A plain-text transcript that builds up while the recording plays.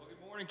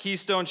Morning,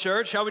 Keystone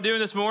Church. How we doing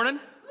this morning?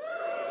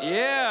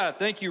 Yeah,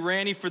 thank you,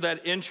 Randy, for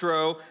that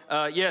intro.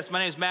 Yes, my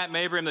name is Matt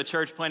Mabry. I'm the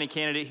church planting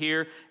candidate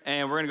here,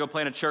 and we're going to go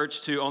plant a church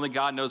to only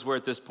God knows where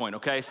at this point,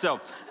 okay? So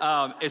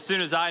as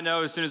soon as I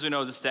know, as soon as we know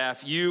as a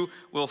staff, you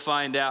will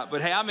find out.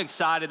 But hey, I'm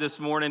excited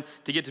this morning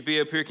to get to be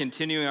up here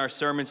continuing our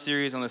sermon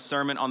series on the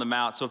Sermon on the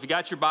Mount. So if you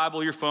got your Bible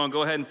or your phone,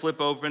 go ahead and flip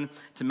open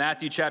to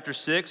Matthew chapter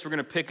 6. We're going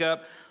to pick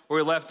up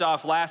where we left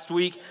off last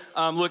week.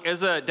 Look,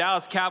 as a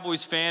Dallas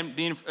Cowboys fan,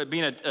 being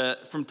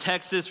from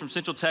Texas, from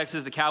Central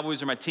Texas, the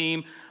Cowboys are my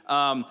team.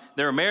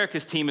 They're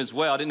America's team as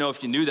well. I didn't know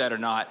if you knew that or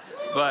not,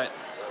 but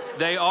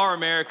they are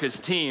America's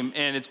team,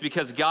 and it's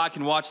because God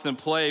can watch them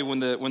play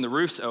when the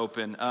roof's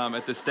open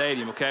at the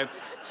stadium, okay?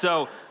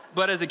 So,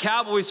 but as a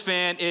Cowboys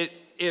fan,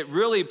 it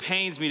really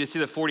pains me to see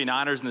the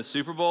 49ers in the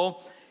Super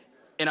Bowl,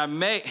 and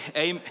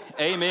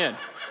amen.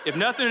 If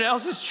nothing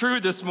else is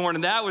true this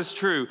morning, that was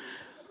true.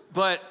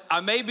 But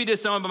I may be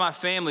disowned by my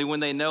family when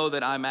they know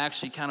that I'm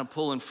actually kind of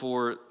pulling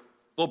for,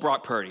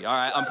 Brock Purdy. All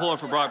right, I'm pulling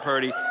for Brock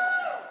Purdy.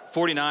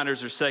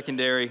 49ers are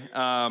secondary.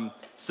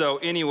 So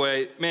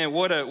anyway, man,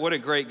 what a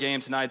great game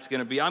tonight's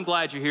going to be. I'm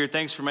glad you're here.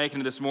 Thanks for making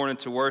it this morning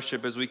to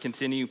worship as we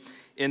continue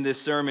in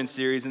this sermon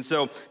series. And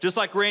so just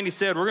like Randy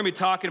said, we're going to be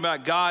talking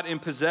about God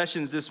and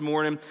possessions this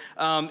morning.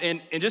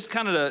 And just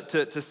kind of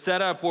to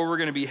set up where we're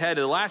going to be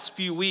headed. The last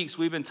few weeks,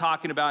 we've been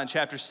talking about in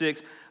chapter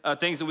 6,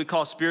 things that we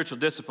call spiritual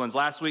disciplines.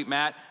 Last week,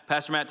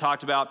 Pastor Matt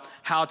talked about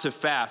how to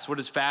fast. What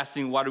is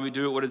fasting? Why do we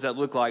do it? What does that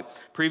look like?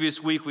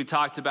 Previous week, we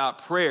talked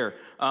about prayer.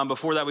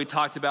 Before that, we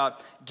talked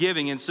about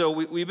giving. And so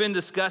we've been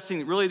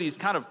discussing really these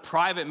kind of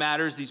private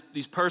matters,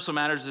 these personal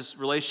matters, this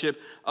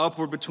relationship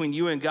upward between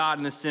you and God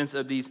in the sense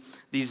of these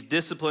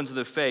disciplines of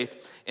the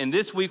faith. And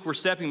this week, we're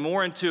stepping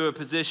more into a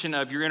position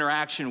of your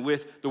interaction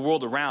with the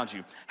world around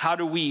you. How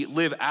do we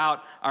live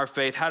out our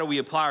faith? How do we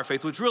apply our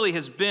faith? Which really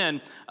has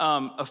been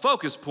a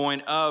focus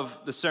point of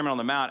the Sermon on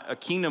the Mount, a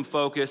kingdom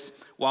focus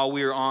while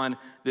we are on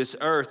this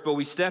earth. But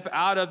we step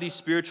out of these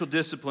spiritual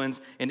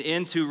disciplines and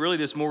into really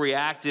this more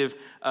reactive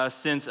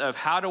sense of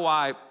how do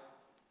I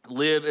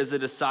live as a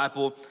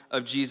disciple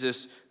of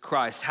Jesus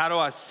Christ? How do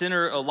I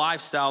center a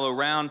lifestyle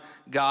around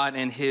God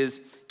and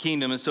his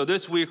kingdom? And so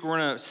this week we're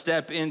going to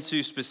step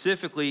into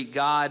specifically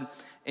God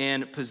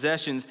and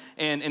possessions.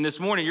 And this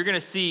morning you're going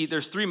to see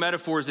there's 3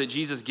 metaphors that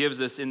Jesus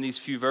gives us in these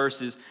few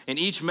verses. And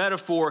each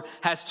metaphor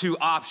has 2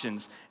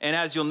 options. And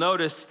as you'll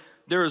notice,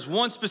 there is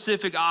one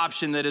specific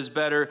option that is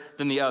better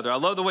than the other. I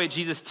love the way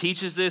Jesus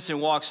teaches this and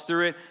walks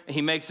through it. And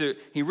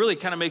he really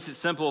kind of makes it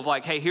simple of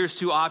like, hey, here's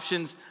 2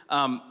 options.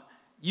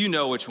 You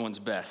know which one's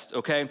best,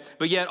 okay?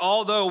 But yet,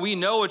 although we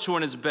know which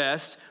one is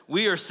best,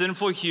 we are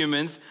sinful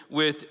humans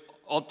with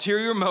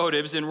ulterior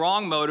motives and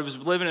wrong motives,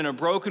 living in a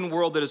broken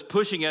world that is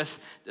pushing us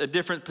a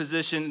different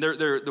position.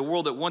 The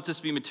world that wants us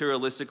to be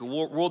materialistic, a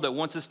world that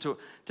wants us to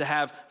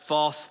have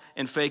false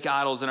and fake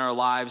idols in our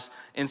lives.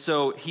 And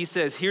so he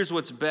says, here's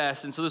what's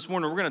best. And so this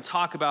morning, we're going to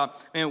talk about,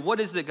 man, what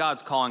is that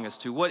God's calling us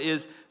to? What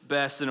is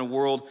best in a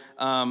world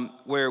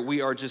where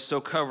we are just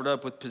so covered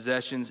up with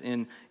possessions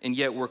and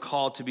yet we're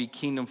called to be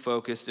kingdom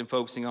focused and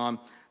focusing on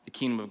the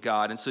kingdom of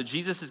God. And so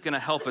Jesus is going to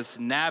help us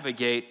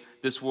navigate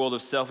this world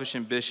of selfish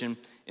ambition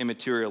and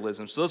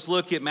materialism. So let's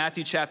look at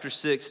Matthew chapter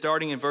 6,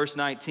 starting in verse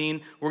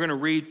 19. We're going to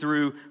read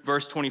through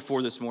verse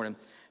 24 this morning.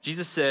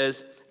 Jesus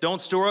says, "Don't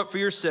store up for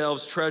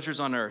yourselves treasures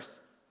on earth,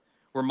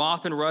 where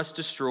moth and rust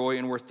destroy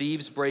and where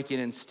thieves break in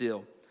and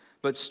steal.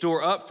 But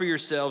store up for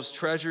yourselves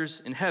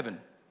treasures in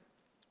heaven,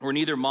 where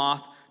neither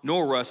moth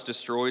nor rust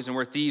destroys, and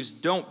where thieves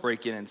don't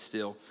break in and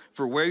steal.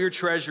 For where your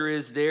treasure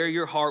is, there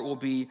your heart will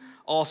be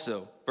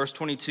also." Verse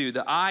 22,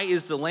 "The eye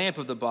is the lamp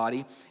of the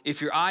body.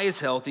 If your eye is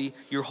healthy,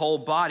 your whole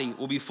body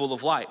will be full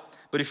of light.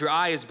 But if your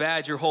eye is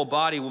bad, your whole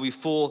body will be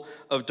full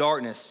of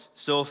darkness.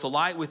 So if the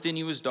light within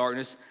you is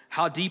darkness,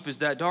 how deep is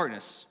that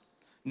darkness?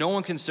 No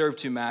one can serve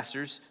 2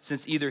 masters,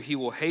 since either he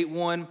will hate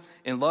one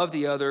and love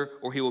the other,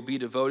 or he will be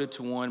devoted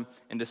to one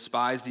and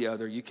despise the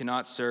other. You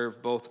cannot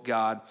serve both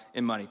God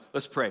and money."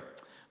 Let's pray.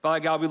 Father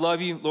God, we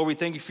love you. Lord, we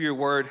thank you for your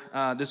word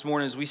this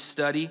morning as we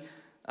study.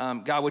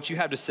 God, what you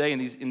have to say in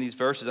these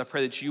verses, I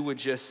pray that you would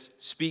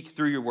just speak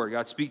through your word.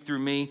 God, speak through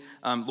me.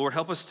 Lord,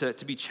 help us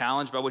to be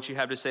challenged by what you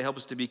have to say. Help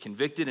us to be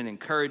convicted and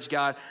encouraged,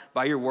 God,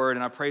 by your word.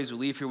 And I pray as we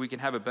leave here, we can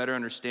have a better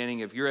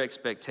understanding of your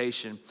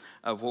expectation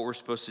of what we're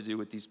supposed to do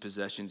with these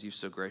possessions you've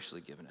so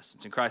graciously given us.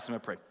 It's in Christ's name I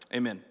pray.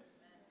 Amen.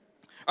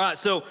 All right,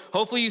 so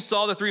hopefully you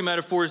saw the 3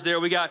 metaphors there.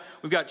 We've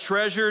got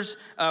treasures,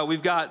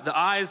 we've got the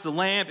eyes, the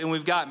lamp, and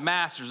we've got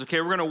masters.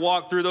 Okay, we're going to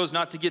walk through those,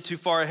 not to get too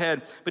far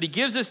ahead. But he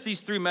gives us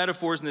these 3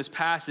 metaphors in this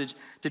passage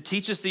to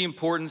teach us the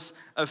importance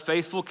of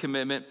faithful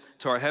commitment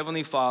to our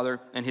Heavenly Father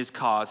and his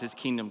cause, his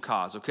kingdom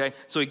cause, okay?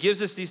 So he gives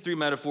us these 3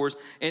 metaphors.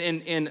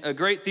 And a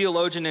great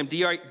theologian named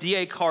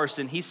D.A.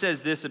 Carson, he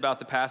says this about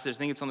the passage. I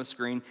think it's on the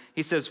screen.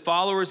 He says,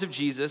 followers of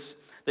Jesus,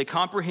 they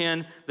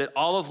comprehend that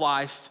all of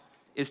life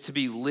is to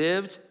be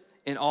lived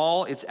and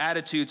all its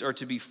attitudes are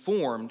to be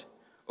formed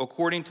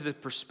according to the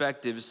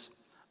perspectives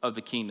of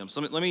the kingdom.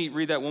 So let me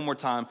read that one more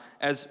time.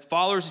 As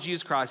followers of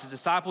Jesus Christ, as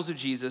disciples of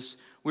Jesus,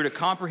 we're to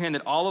comprehend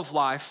that all of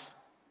life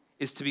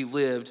is to be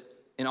lived,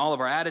 and all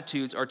of our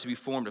attitudes are to be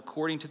formed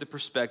according to the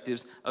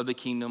perspectives of the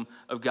kingdom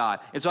of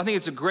God. And so I think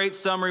it's a great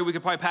summary. We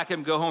could probably pack up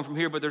and go home from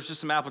here, but there's just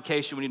some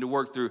application we need to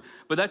work through.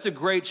 But that's a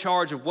great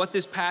charge of what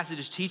this passage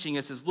is teaching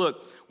us is,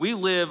 look, we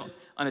live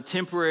on a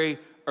temporary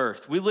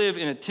earth. We live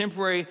in a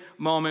temporary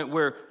moment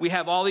where we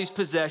have all these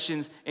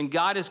possessions, and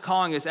God is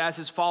calling us as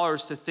his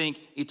followers to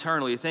think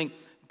eternally, to think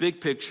big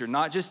picture,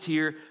 not just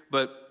here,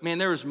 but man,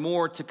 there is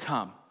more to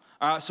come.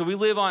 So we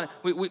live on,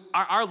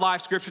 our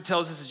life, Scripture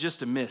tells us, is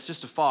just a mist,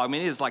 just a fog. I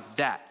mean, it is like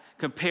that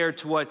compared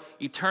to what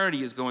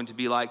eternity is going to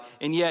be like.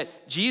 And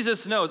yet,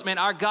 Jesus knows, man,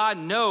 our God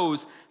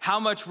knows how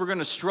much we're going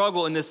to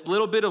struggle in this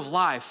little bit of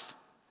life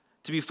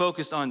to be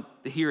focused on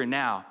the here and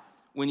now,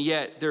 when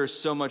yet there is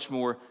so much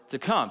more to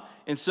come.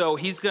 And so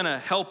he's going to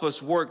help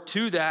us work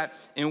to that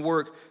and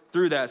work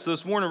through that. So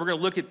this morning, we're going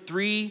to look at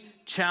 3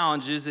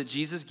 challenges that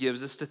Jesus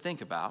gives us to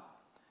think about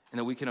and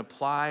that we can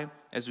apply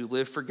as we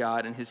live for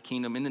God and his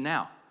kingdom in the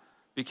now.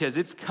 Because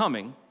it's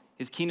coming,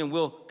 his kingdom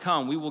will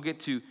come. We will get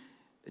to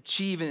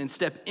achieve and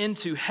step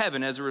into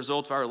heaven as a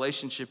result of our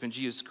relationship in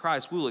Jesus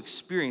Christ. We will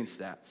experience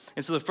that.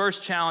 And so the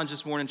first challenge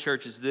this morning,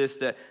 church, is this,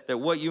 that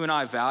what you and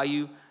I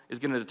value is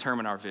going to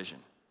determine our vision.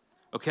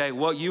 Okay,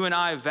 what you and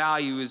I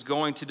value is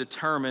going to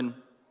determine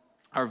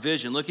our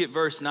vision. Look at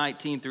verse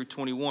 19 through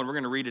 21. We're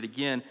going to read it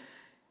again.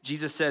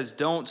 Jesus says,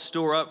 "Don't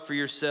store up for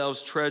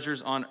yourselves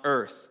treasures on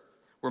earth,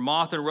 where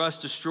moth and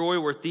rust destroy,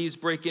 where thieves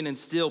break in and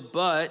steal,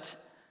 but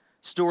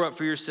store up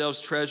for yourselves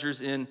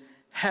treasures in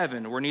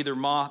heaven, where neither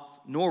moth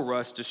nor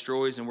rust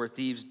destroys, and where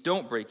thieves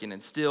don't break in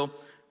and steal.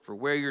 For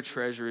where your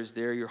treasure is,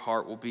 there your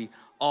heart will be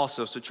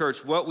also." So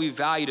church, what we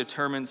value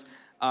determines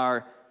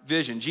our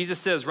vision. Jesus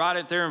says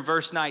right there in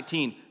verse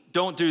 19,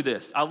 don't do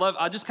this.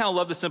 I just kind of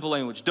love the simple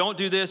language. Don't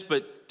do this,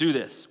 but do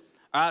this.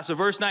 All right, so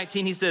verse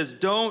 19, he says,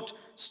 don't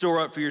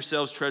store up for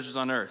yourselves treasures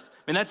on earth.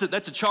 I mean,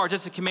 that's a charge,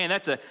 that's a command,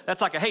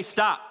 that's like a, hey,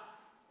 stop.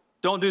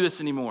 Don't do this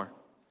anymore.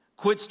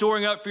 Quit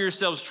storing up for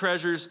yourselves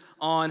treasures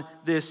on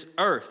this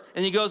earth.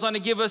 And he goes on to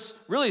give us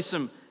really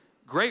some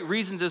great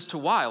reasons as to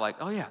why. Like,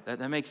 oh yeah,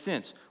 that makes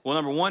sense. Well,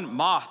 number one,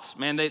 moths,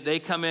 man, they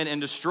come in and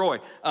destroy.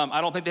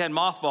 I don't think they had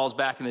mothballs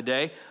back in the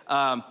day,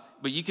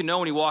 but you can know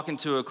when you walk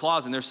into a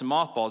closet and there's some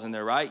mothballs in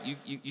there, right?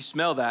 You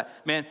smell that.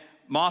 Man,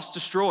 moths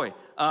destroy.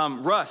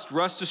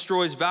 Rust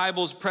destroys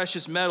valuables,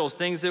 precious metals,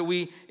 things that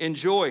we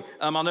enjoy.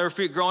 I'll never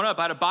forget growing up,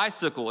 I had a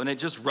bicycle and it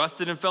just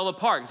rusted and fell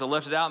apart because I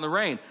left it out in the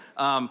rain.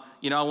 One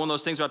of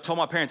those things where I told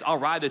my parents, I'll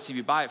ride this if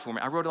you buy it for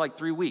me. I rode it like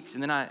 3 weeks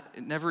and then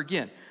never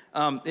again.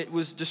 It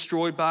was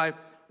destroyed by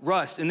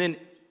rust. And then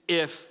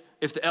if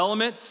the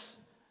elements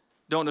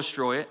don't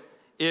destroy it,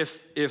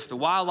 if the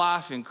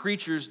wildlife and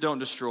creatures don't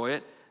destroy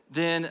it,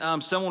 then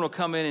someone will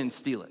come in and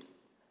steal it.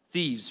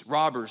 Thieves,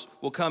 robbers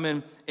will come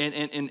in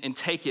and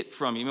take it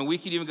from you. I mean, we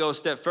could even go a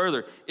step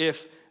further.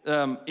 If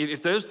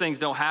those things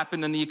don't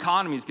happen, then the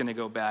economy is going to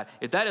go bad.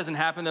 If that doesn't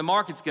happen, the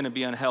market's going to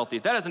be unhealthy.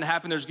 If that doesn't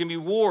happen, there's going to be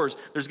wars.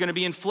 There's going to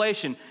be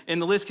inflation.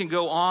 And the list can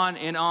go on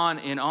and on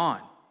and on.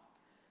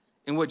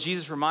 And what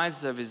Jesus reminds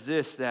us of is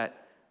this,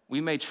 that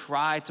we may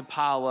try to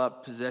pile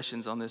up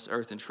possessions on this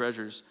earth and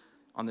treasures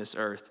on this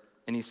earth.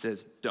 And he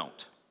says,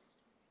 don't.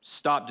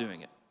 Stop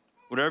doing it.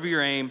 Whatever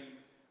your aim,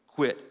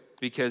 quit.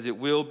 Because it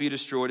will be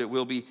destroyed, it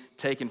will be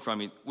taken from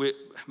you.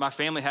 My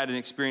family had an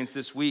experience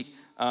this week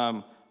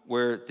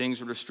where things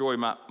were destroyed.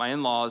 My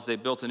in-laws, they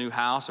built a new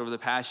house over the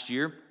past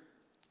year,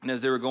 and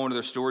as they were going to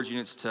their storage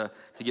units to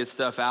get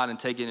stuff out and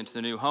take it into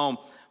the new home,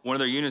 one of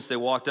their units they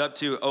walked up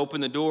to,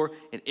 opened the door,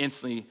 and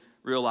instantly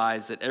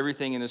realized that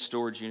everything in the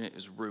storage unit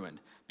is ruined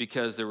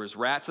because there was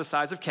rats the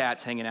size of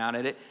cats hanging out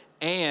at it,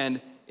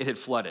 and it had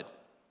flooded.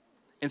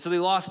 And so they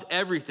lost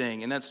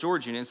everything in that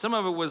storage unit, and some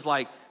of it was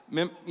like,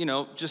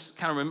 just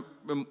kind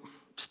of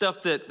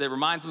stuff that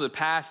reminds them of the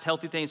past,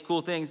 healthy things,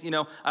 cool things.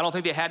 I don't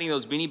think they had any of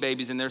those Beanie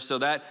Babies in there, so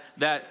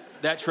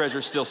that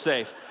treasure's still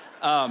safe.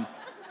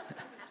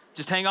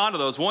 Just hang on to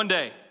those one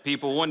day,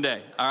 people, one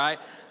day, all right?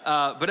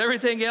 But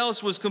everything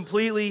else was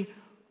completely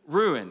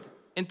ruined.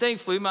 And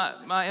thankfully,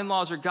 my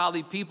in-laws are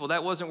godly people.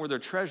 That wasn't where their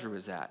treasure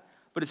was at.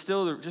 But it's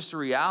still just a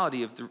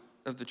reality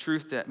of the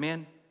truth that,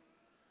 man,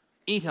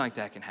 anything like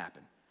that can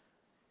happen.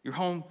 Your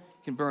home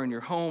can burn, your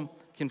home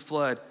can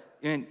flood,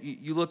 and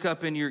you look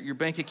up and your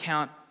bank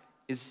account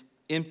is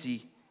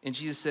empty, and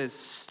Jesus says,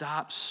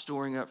 stop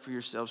storing up for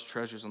yourselves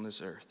treasures on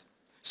this earth.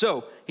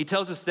 So he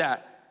tells us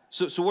that.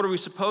 So what are we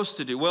supposed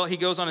to do? Well, he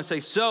goes on to say,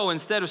 so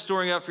instead of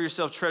storing up for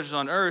yourselves treasures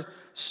on earth,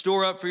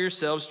 store up for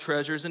yourselves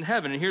treasures in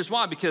heaven. And here's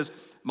why, because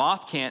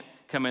moth can't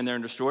come in there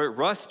and destroy it.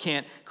 Rust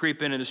can't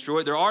creep in and destroy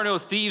it. There are no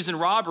thieves and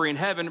robbery in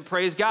heaven,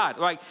 praise God.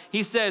 Like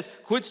he says,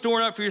 quit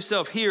storing up for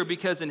yourself here,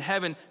 because in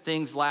heaven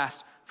things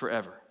last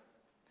forever,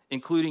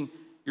 including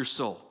your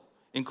soul,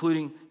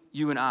 including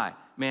you and I.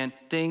 Man,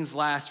 things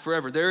last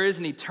forever. There is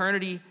an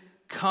eternity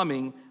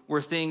coming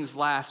where things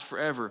last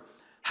forever.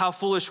 How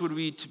foolish would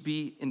we to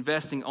be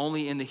investing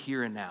only in the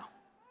here and now?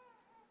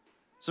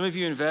 Some of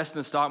you invest in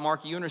the stock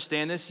market, you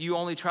understand this. You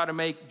only try to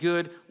make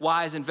good,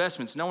 wise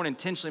investments. No one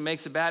intentionally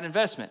makes a bad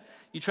investment.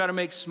 You try to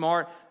make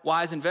smart,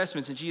 wise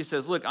investments. And Jesus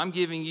says, look, I'm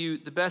giving you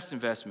the best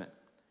investment.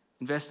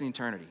 invest in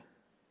eternity.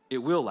 It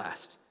will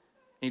last.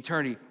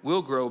 Eternity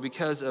will grow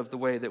because of the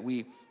way that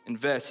we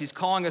invest. He's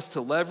calling us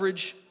to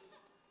leverage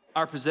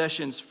our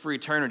possessions for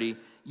eternity,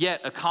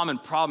 yet a common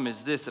problem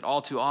is this, that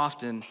all too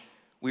often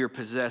we are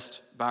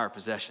possessed by our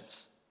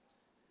possessions.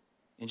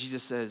 And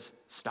Jesus says,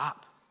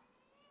 stop.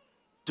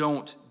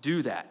 Don't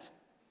do that.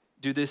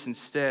 Do this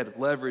instead.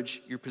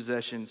 Leverage your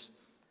possessions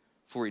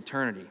for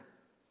eternity.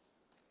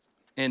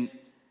 And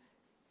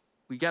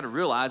we got to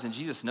realize, and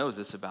Jesus knows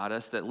this about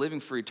us, that living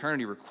for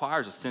eternity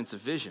requires a sense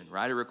of vision,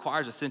 right? It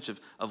requires a sense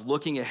of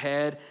looking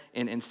ahead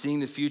and seeing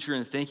the future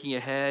and thinking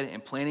ahead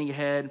and planning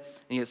ahead.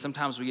 And yet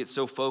sometimes we get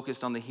so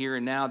focused on the here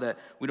and now that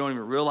we don't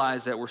even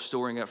realize that we're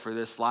storing up for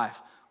this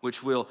life,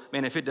 which will,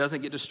 man, if it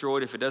doesn't get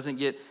destroyed, if it doesn't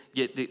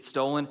get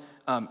stolen,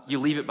 you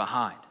leave it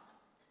behind.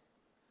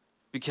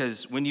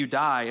 Because when you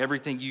die,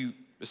 everything you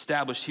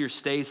established here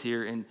stays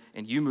here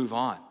and you move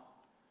on.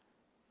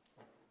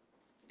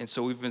 And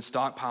so we've been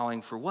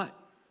stockpiling for what?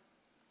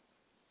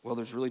 Well,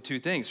 there's really two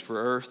things, for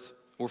earth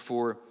or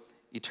for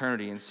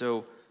eternity. And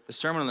so the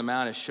Sermon on the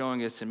Mount is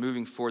showing us and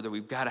moving forward that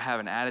we've got to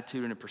have an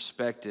attitude and a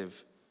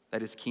perspective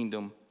that is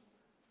kingdom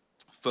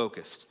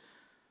focused.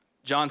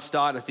 John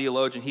Stott, a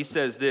theologian, he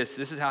says this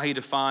is how he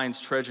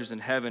defines treasures in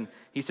heaven.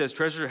 He says,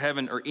 treasures in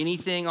heaven are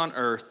anything on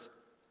earth,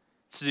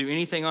 to do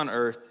anything on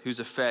earth whose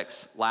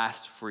effects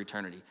last for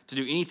eternity. To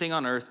do anything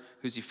on earth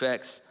whose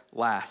effects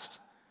last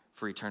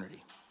for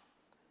eternity.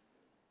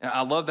 And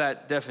I love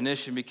that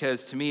definition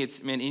because to me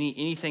it's, man,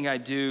 anything I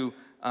do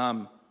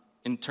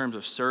in terms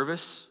of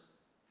service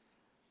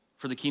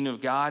for the kingdom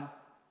of God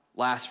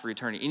lasts for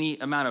eternity. Any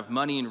amount of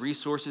money and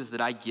resources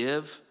that I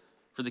give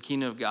for the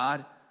kingdom of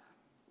God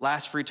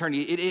lasts for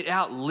eternity. It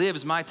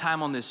outlives my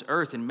time on this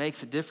earth and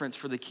makes a difference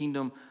for the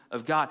kingdom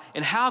of God.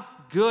 And how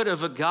good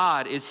of a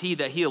God is he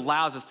that he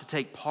allows us to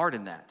take part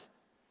in that?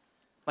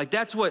 Like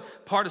that's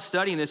what part of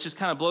studying this just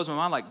kind of blows my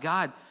mind. Like,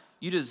 God,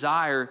 you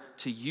desire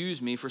to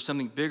use me for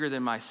something bigger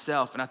than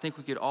myself. And I think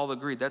we could all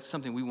agree that's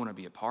something we want to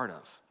be a part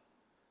of.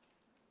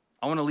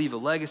 I want to leave a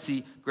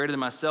legacy greater than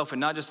myself, and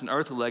not just an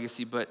earthly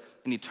legacy, but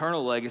an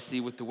eternal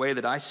legacy with the way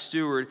that I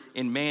steward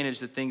and manage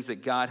the things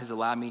that God has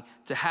allowed me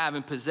to have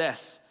and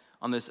possess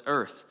on this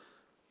earth.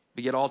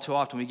 But yet all too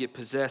often we get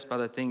possessed by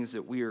the things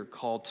that we are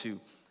called to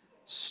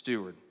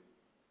steward.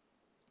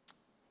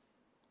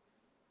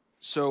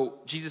 So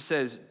Jesus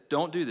says,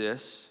 don't do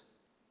this,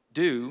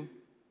 do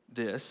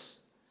this.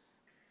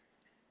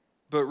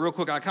 But real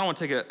quick, I kind of want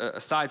to take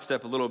a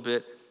sidestep a little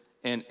bit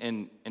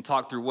and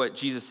talk through what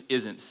Jesus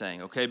isn't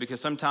saying, okay?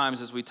 Because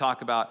sometimes as we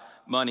talk about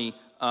money,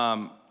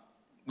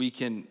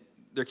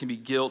 there can be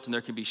guilt and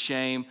there can be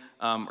shame,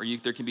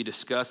 there can be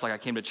disgust. Like I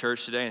came to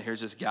church today and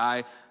here's this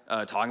guy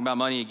talking about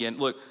money again.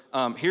 Look,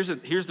 here's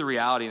the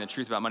reality and the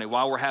truth about money.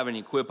 While we're having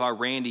Equip, our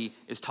Randy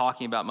is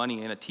talking about money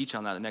and going to teach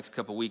on that the next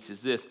couple of weeks,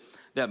 is this,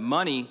 that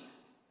money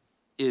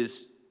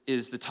is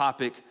the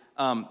topic.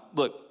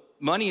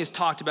 Look, money is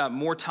talked about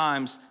more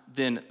times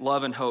than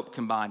love and hope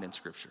combined in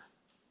Scripture.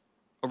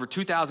 Over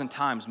 2,000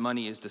 times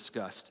money is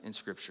discussed in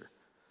Scripture.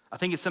 I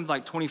think it's something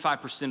like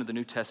 25% of the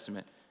New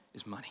Testament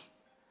is money.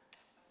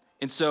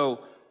 And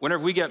so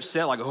whenever we get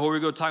upset, like, oh, we're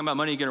going to talk about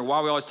money again, or why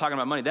are we always talking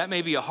about money? That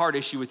may be a hard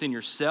issue within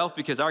yourself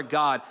because our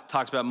God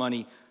talks about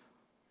money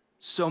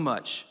so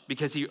much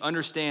because he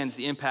understands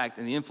the impact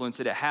and the influence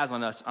that it has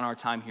on us on our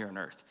time here on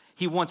earth.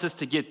 He wants us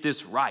to get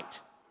this right.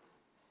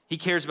 He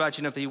cares about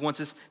you enough that he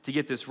wants us to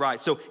get this right.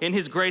 So in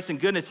his grace and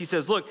goodness, he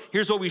says, look,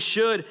 here's what we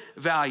should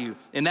value,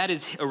 and that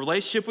is a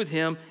relationship with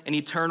him and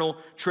eternal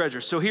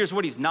treasure. So here's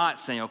what he's not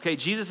saying, okay?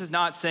 Jesus is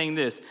not saying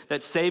this,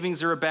 that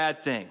savings are a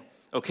bad thing,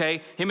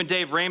 okay? Him and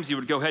Dave Ramsey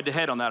would go head to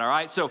head on that, all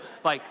right? So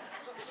like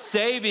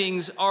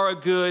savings are a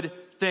good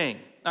thing.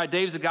 All right,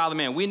 Dave's a godly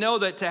man. We know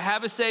that to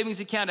have a savings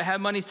account, to have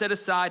money set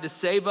aside, to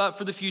save up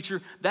for the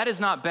future, that is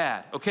not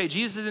bad, okay?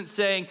 Jesus isn't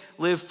saying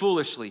live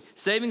foolishly.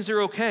 Savings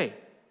are okay.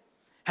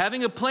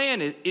 Having a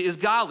plan is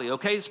godly,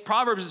 okay?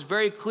 Proverbs is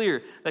very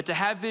clear that to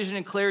have vision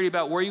and clarity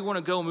about where you want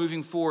to go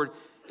moving forward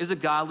is a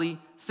godly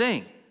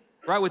thing,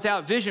 right?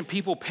 Without vision,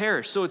 people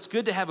perish. So it's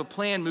good to have a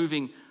plan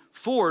moving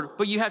forward,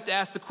 but you have to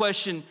ask the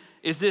question,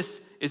 is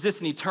this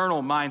an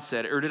eternal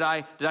mindset? Or did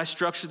I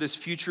structure this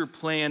future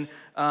plan,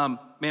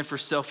 for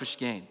selfish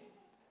gain?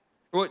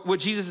 What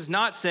Jesus is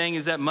not saying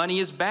is that money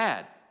is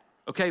bad.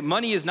 Okay,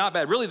 money is not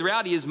bad. Really, the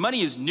reality is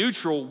money is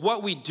neutral.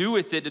 What we do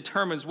with it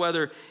determines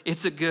whether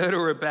it's a good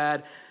or a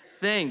bad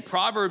thing.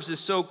 Proverbs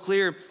is so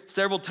clear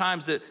several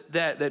times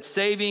that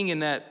saving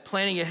and that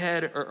planning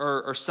ahead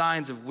are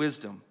signs of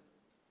wisdom.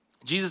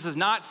 Jesus is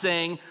not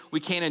saying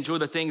we can't enjoy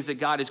the things that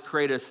God has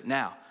created us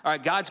now. All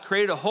right, God's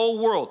created a whole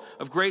world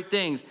of great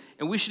things,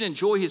 and we should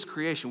enjoy his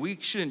creation. We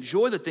should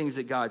enjoy the things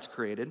that God's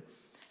created.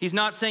 He's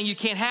not saying you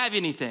can't have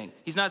anything.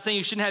 He's not saying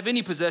you shouldn't have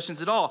any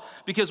possessions at all,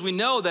 because we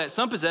know that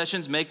some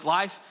possessions make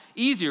life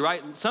easier,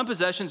 right? Some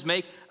possessions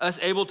make us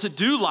able to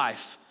do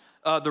life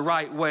the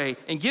right way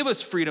and give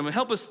us freedom and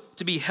help us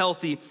to be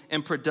healthy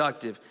and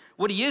productive.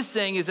 What he is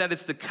saying is that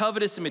it's the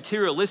covetous and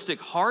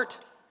materialistic heart.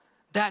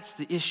 That's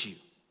the issue.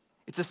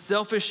 It's a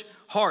selfish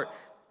heart.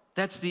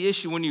 That's the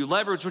issue. When you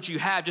leverage what you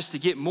have just to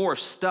get more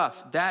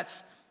stuff,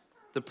 that's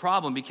the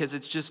problem, because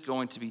it's just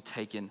going to be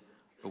taken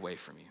away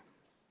from you.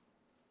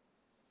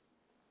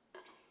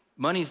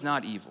 Money's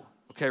not evil.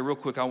 Okay, real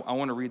quick, I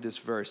want to read this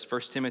verse.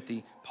 1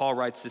 Timothy, Paul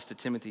writes this to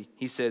Timothy.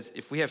 He says,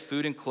 if we have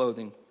food and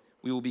clothing,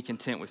 we will be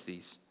content with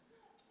these.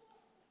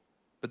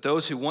 But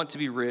those who want to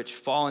be rich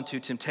fall into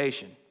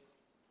temptation,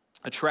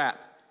 a trap,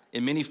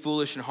 and many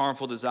foolish and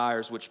harmful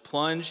desires which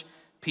plunge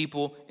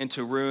people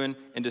into ruin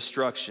and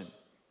destruction.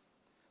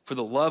 For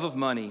the love of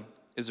money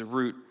is a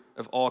root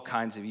of all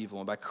kinds of evil.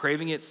 And by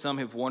craving it, some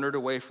have wandered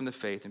away from the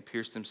faith and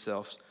pierced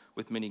themselves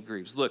with many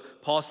griefs.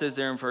 Look, Paul says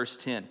there in verse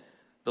 10,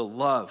 the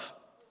love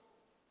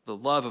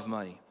of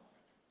money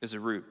is a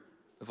root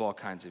of all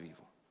kinds of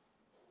evil.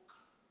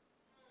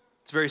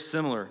 It's very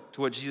similar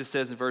to what Jesus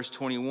says in verse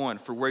 21,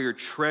 for where your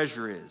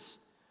treasure is,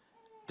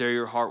 there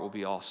your heart will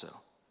be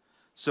also.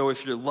 So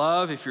if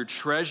your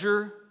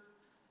treasure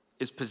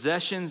is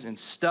possessions and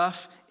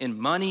stuff and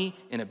money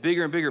and a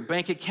bigger and bigger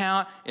bank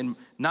account and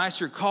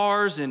nicer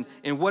cars and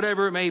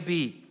whatever it may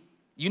be,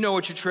 you know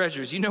what your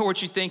treasure is, you know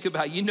what you think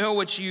about, you know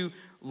what you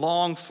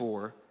long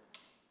for.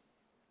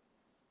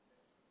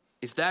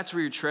 If that's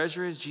where your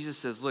treasure is, Jesus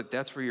says, look,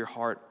 that's where your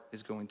heart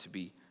is going to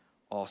be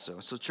also.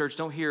 So church,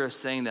 don't hear us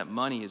saying that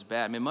money is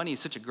bad. I mean, money is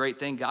such a great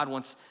thing.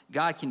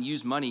 God can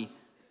use money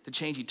to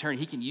change eternity.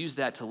 He can use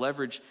that to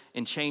leverage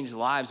and change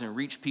lives and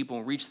reach people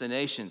and reach the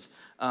nations.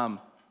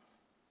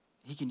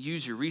 He can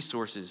use your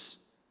resources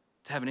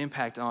to have an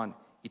impact on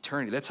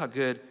eternity. That's how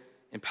good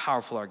and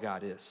powerful our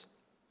God is.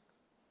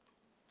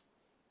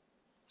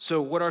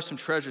 So what are some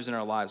treasures in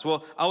our lives?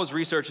 Well, I was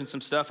researching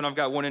some stuff, and I've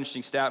got one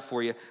interesting stat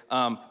for you.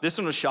 This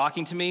one was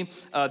shocking to me.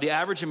 The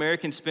average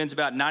American spends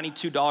about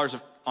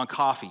 $92 on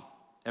coffee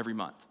every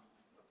month.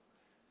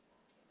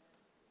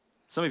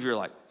 Some of you are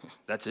like,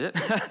 that's it?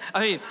 I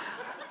mean,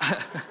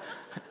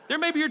 there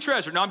may be your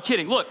treasure. No, I'm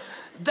kidding. Look,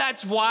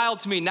 that's wild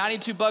to me,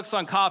 $92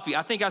 on coffee.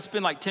 I think I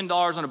spend like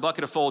 $10 on a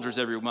bucket of Folgers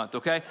every month,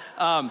 okay?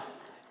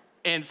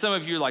 And some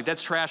of you are like,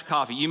 that's trash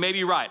coffee. You may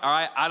be right, all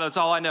right? That's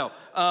all I know.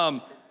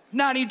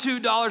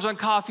 $92 on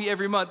coffee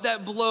every month.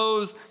 That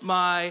blows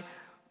my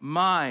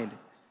mind.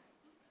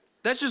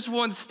 That's just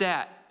one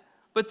stat.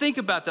 But think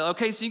about that.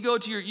 Okay, so you can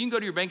go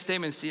to your bank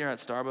statement and see, all right,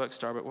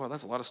 Starbucks. Well,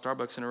 that's a lot of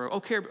Starbucks in a row.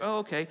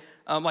 Okay.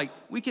 Like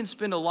we can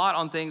spend a lot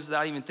on things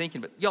without even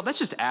thinking. But y'all, that's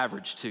just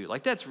average too.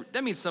 Like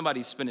that means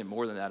somebody's spending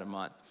more than that a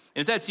month.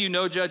 And if that's you,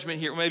 no judgment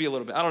here. Maybe a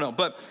little bit. I don't know.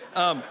 But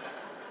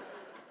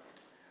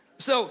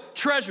so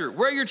treasure.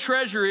 Where your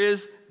treasure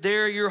is,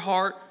 there your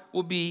heart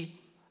will be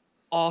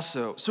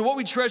also. So what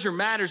we treasure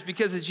matters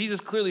because, as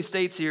Jesus clearly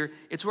states here,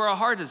 it's where our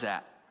heart is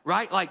at,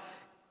 right? Like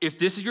if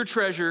this is your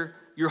treasure,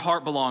 your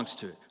heart belongs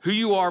to it. Who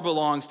you are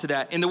belongs to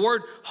that. And the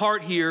word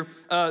heart here,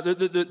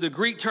 the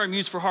Greek term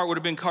used for heart would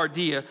have been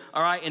cardia,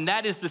 all right? And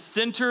that is the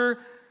center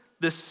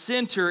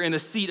and the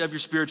seat of your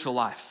spiritual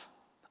life,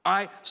 all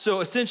right?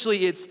 So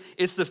essentially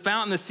it's the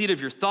fountain, the seat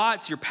of your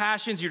thoughts, your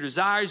passions, your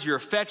desires, your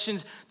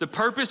affections. The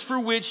purpose for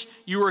which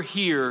you are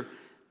here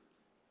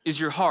is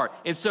your heart.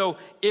 And so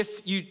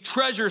if you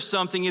treasure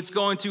something, it's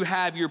going to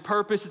have your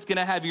purpose, it's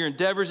gonna have your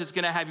endeavors, it's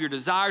gonna have your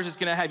desires, it's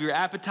gonna have your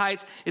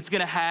appetites, it's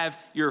gonna have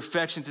your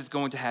affections, it's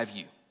going to have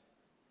you.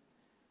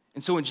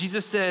 And so when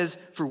Jesus says,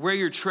 for where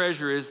your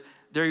treasure is,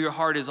 there your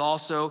heart is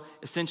also,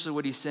 essentially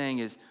what he's saying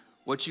is,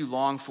 what you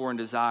long for and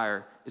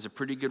desire is a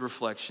pretty good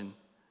reflection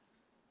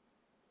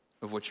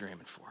of what you're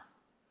aiming for,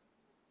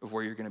 of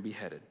where you're gonna be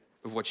headed,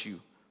 of what you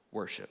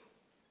worship.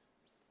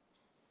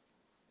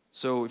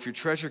 So if your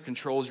treasure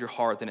controls your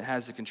heart, then it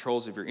has the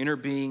controls of your inner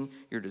being,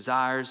 your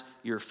desires,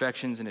 your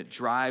affections, and it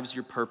drives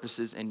your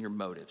purposes and your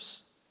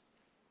motives.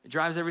 It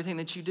drives everything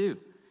that you do.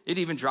 It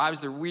even drives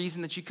the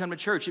reason that you come to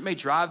church. It may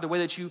drive the way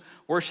that you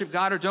worship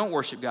God or don't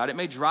worship God. It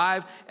may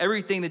drive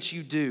everything that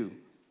you do.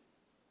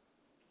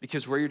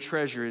 Because where your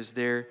treasure is,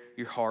 there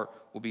your heart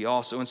will be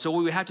also. And so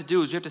what we have to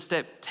do is we have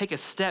to take a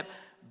step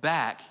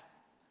back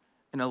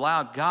and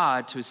allow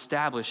God to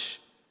establish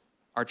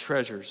our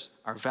treasures,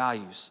 our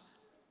values,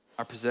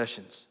 our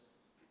possessions.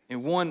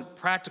 In one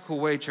practical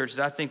way, church,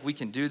 that I think we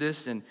can do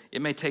this, and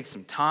it may take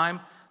some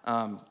time.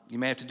 You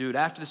may have to do it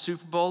after the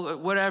Super Bowl,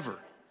 whatever.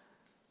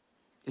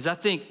 Is I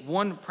think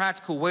one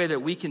practical way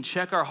that we can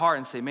check our heart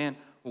and say, man,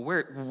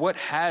 well, what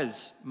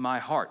has my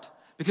heart?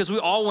 Because we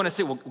all want to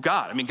say, well,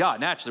 God,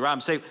 naturally, right?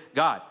 I'm saying,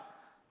 God,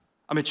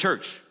 I'm in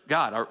church.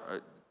 God,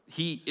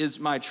 he is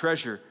my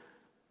treasure.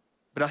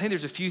 But I think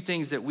there's a few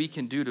things that we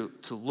can do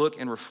to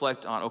look and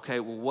reflect on, okay,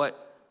 well,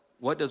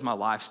 what does my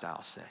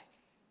lifestyle say?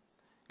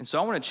 And so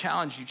I want to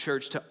challenge you,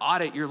 church, to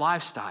audit your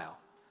lifestyle.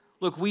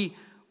 Look, we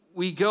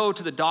go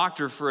to the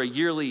doctor for a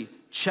yearly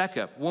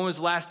checkup. When was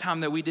the last time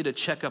that we did a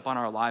checkup on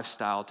our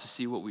lifestyle to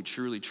see what we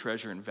truly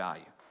treasure and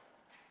value?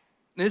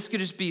 And this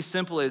could just be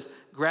simple as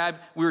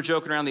we were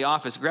joking around the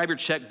office, grab your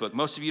checkbook.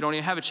 Most of you don't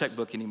even have a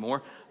checkbook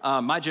anymore.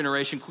 My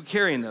generation, quit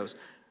carrying those.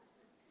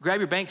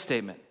 Grab your bank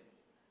statement.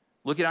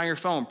 Look it on your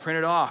phone, print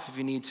it off if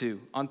you need to,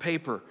 on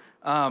paper.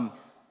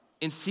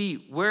 And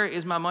see, where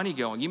is my money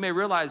going? You may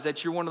realize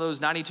that you're one of those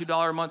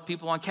 $92 a month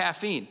people on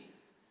caffeine.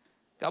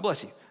 God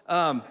bless you.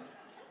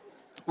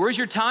 Where's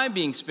your time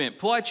being spent?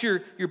 Pull out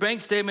your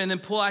bank statement and then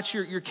pull out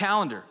your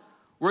calendar.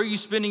 Where are you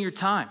spending your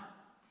time?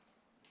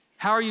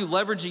 How are you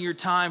leveraging your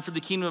time for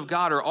the kingdom of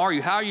God, or are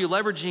you? How are you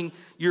leveraging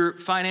your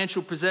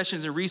financial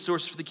possessions and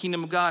resources for the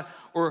kingdom of God,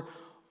 or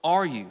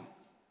are you?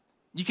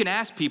 You can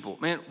ask people,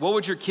 man, what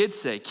would your kids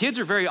say? Kids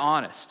are very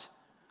honest.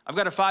 I've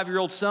got a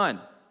 5-year-old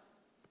son.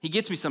 He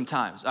gets me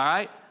sometimes, all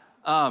right?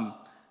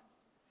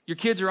 Your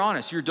kids are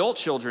honest. Your adult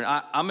children,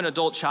 I'm an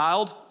adult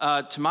child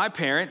to my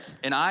parents,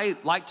 and I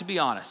like to be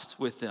honest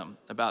with them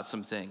about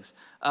some things.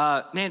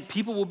 Man,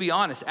 people will be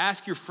honest.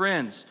 Ask your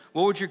friends.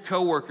 What would your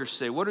coworkers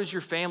say? What does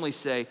your family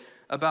say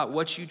about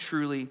what you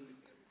truly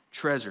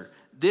treasure?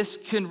 This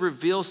can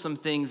reveal some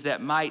things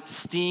that might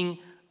sting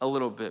a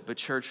little bit, but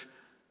church,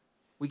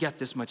 we got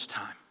this much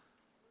time.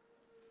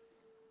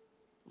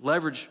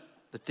 Leverage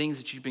the things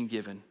that you've been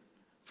given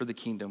for the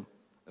kingdom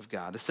of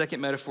God. The second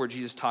metaphor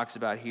Jesus talks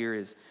about here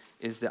is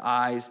the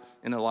eyes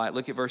and the light.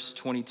 Look at verse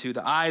 22.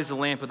 The eye is the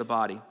lamp of the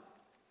body.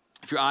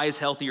 If your eye is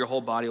healthy, your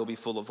whole body will be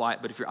full of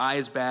light. But if your eye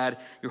is bad,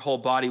 your whole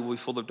body will be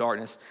full of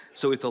darkness.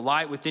 So if the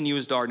light within you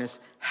is darkness,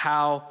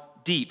 how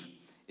deep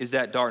is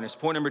that darkness?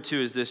 Point number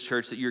 2 is this,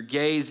 church, that your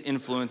gaze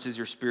influences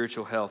your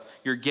spiritual health.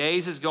 Your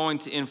gaze is going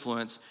to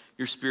influence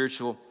your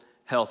spiritual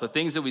health. The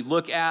things that we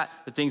look at,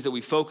 the things that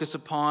we focus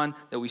upon,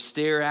 that we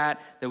stare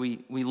at, that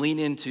we lean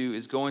into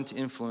is going to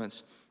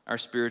influence our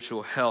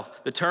spiritual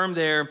health. The term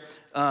there,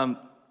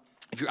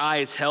 if your eye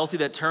is healthy,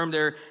 that term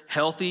there,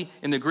 healthy,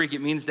 in the Greek, it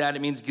means that.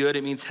 It means good.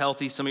 It means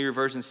healthy. Some of your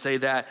versions say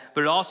that.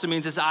 But it also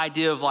means this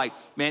idea of like,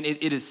 man,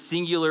 it is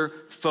singular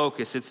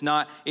focus. It's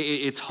not,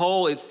 it's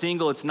whole, it's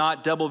single, it's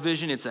not double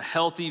vision. It's a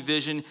healthy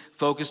vision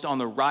focused on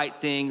the right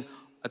thing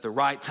at the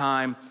right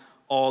time,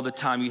 all the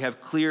time. You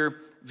have clear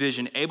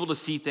vision, able to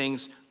see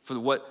things for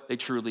what they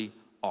truly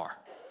are.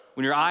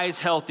 When your eye is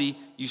healthy,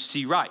 you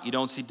see right. You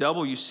don't see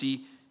double, you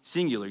see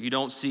singular. You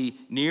don't see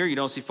near, you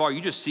don't see far.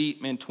 You just see,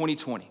 man,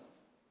 20/20.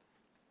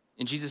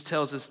 And Jesus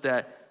tells us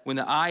that when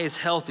the eye is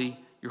healthy,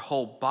 your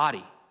whole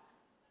body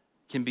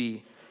can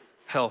be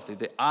healthy.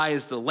 The eye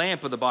is the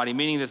lamp of the body,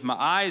 meaning that if my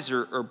eyes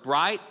are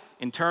bright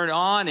and turned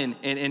on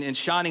and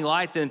shining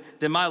light, then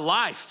my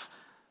life,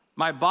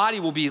 my body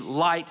will be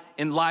light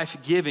and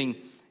life-giving.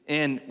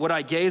 And what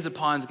I gaze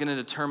upon is going to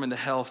determine the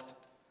health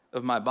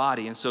of my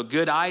body. And so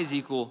good eyes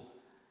equal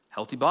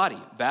healthy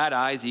body. Bad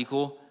eyes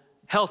equal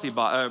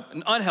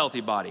an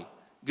unhealthy body.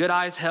 Good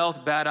eyes,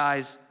 health. Bad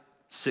eyes,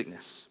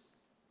 sickness.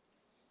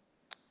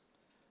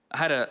 I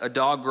had a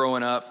dog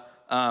growing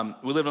up.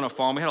 We lived on a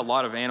farm. We had a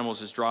lot of animals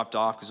just dropped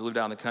off because we lived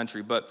out in the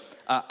country. But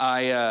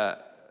my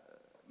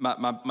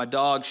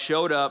dog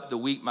showed up the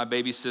week my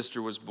baby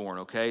sister was born,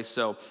 okay?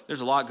 So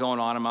there's a lot going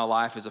on in my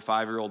life as a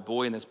 5-year-old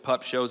boy, and this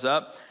pup shows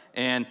up.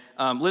 And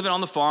living on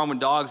the farm when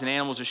dogs and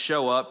animals just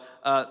show up,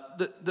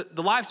 the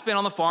lifespan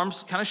on the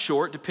farm's kind of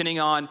short,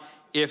 depending on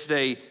if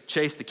they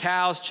chase the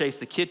cows, chase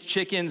the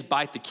chickens,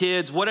 bite the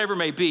kids, whatever it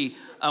may be.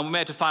 We may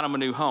have to find them a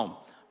new home.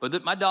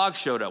 But my dog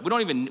showed up. We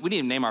didn't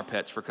even name our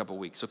pets for a couple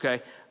weeks,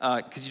 okay?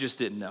 Because you just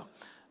didn't know.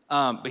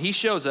 But he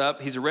shows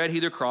up. He's a red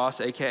Heather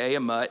Cross, AKA a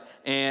mutt.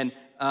 And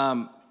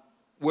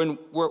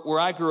where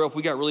I grew up,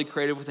 we got really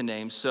creative with the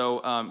names.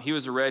 So he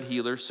was a red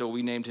Heeler, so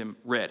we named him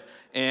Red.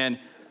 And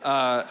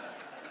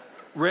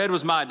Red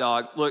was my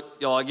dog. Look,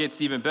 y'all, it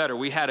gets even better.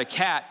 We had a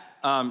cat.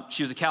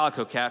 She was a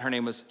calico cat. Her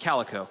name was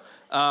Calico.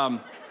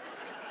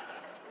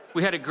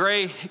 We had a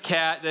gray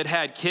cat that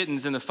had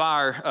kittens in the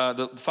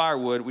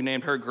firewood. We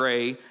named her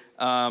Gray.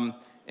 So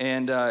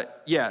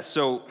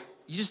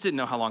you just didn't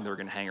know how long they were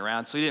going to hang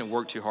around, so you didn't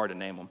work too hard to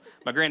name them.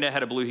 My granddad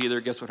had a blue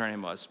Heeler. Guess what her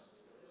name was?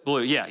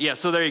 Blue, yeah,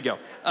 so there you go.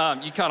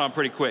 You caught on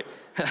pretty quick.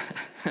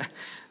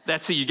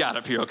 That's who you got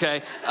up here,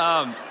 okay?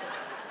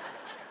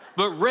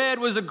 But Red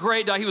was a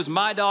great dog. He was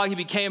my dog. He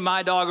became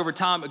my dog over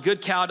time. A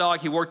good cow dog.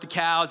 He worked the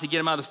cows. He'd get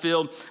them out of the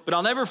field. But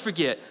I'll never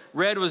forget,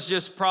 Red was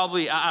just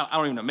probably, I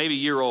don't even know, maybe a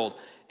year old.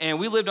 And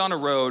we lived on a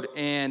road,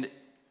 and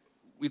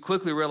we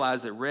quickly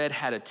realized that Red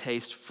had a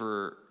taste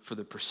for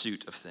the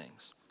pursuit of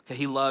things. Okay,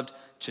 he loved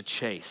to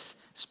chase,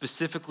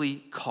 specifically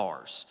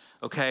cars,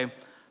 okay?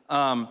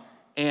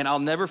 And I'll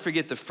never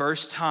forget the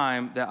first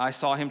time that I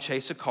saw him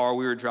chase a car.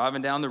 We were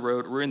driving down the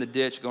road. We were in the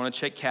ditch going to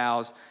check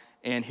cows,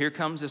 and here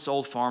comes this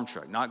old farm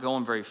truck, not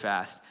going very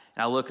fast.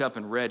 And I look up,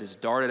 and Red is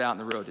darted out in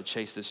the road to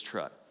chase this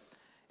truck.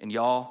 And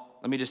y'all,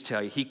 let me just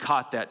tell you, he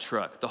caught that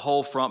truck, the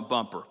whole front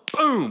bumper,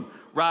 boom,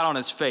 right on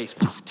his face.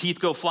 Teeth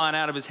go flying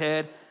out of his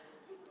head.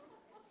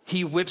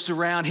 He whips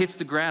around, hits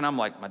the ground. I'm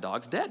like, my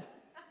dog's dead.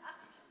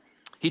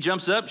 He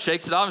jumps up,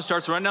 shakes it off, and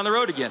starts running down the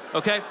road again,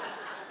 okay?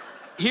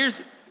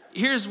 Here's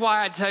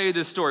why I tell you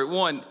this story.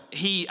 One,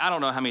 I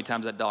don't know how many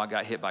times that dog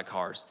got hit by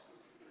cars.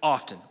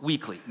 Often,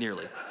 weekly,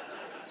 nearly.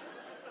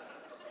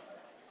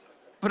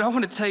 But I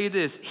want to tell you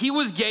this. He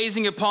was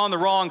gazing upon the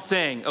wrong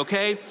thing,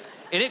 okay?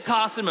 And it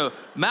cost him a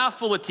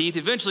mouthful of teeth,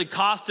 eventually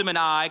cost him an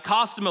eye,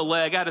 cost him a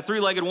leg. I had a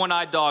 3-legged,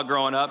 one-eyed dog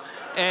growing up.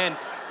 And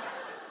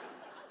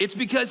it's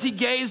because he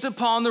gazed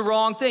upon the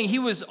wrong thing. He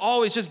was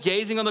always just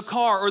gazing on the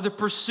car or the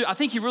pursuit. I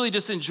think he really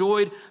just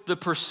enjoyed the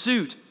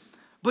pursuit.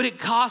 But it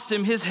cost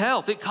him his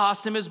health. It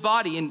cost him his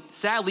body, and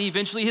sadly,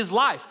 eventually his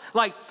life.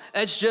 Like,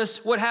 that's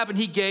just what happened.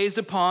 He gazed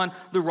upon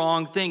the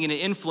wrong thing, and it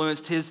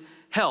influenced his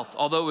health,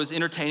 although it was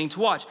entertaining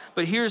to watch.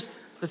 But here's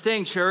the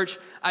thing, church.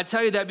 I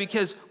tell you that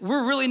because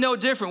we're really no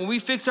different. When we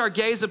fix our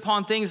gaze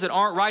upon things that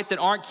aren't right, that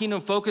aren't kingdom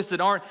focused,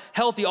 that aren't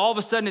healthy, all of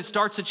a sudden it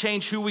starts to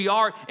change who we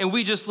are, and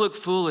we just look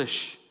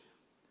foolish.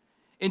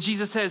 And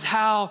Jesus says,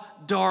 how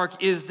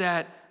dark is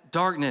that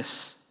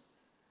darkness?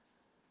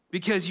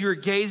 Because you're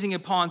gazing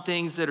upon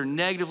things that are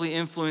negatively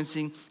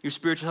influencing your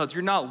spiritual health.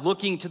 You're not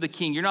looking to the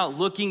King. You're not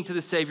looking to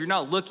the Savior. You're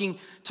not looking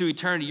to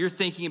eternity. You're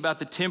thinking about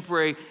the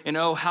temporary and,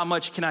 oh, how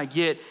much can I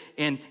get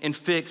and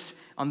fix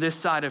on this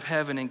side of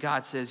heaven? And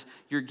God says,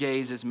 your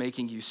gaze is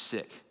making you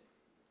sick.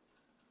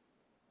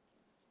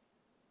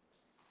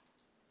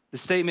 The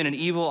statement, an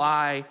evil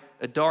eye,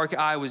 a dark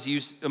eye, was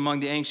used among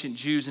the ancient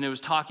Jews, and it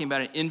was talking about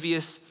an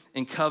envious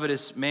and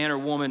covetous man or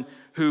woman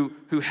who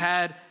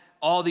had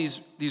all these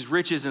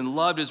riches and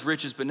loved his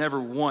riches, but never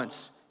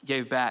once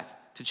gave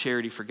back to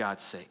charity for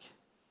God's sake.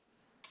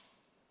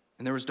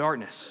 And there was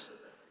darkness.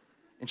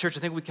 In church, I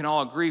think we can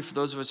all agree, for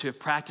those of us who have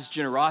practiced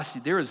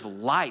generosity, there is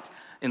light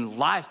and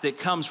life that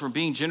comes from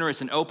being generous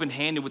and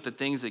open-handed with the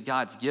things that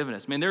God's given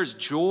us. Man, there's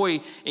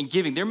joy in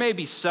giving. There may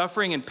be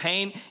suffering and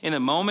pain in the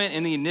moment,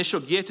 in the initial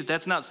gift, if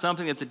that's not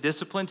something that's a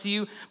discipline to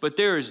you, but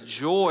there is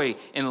joy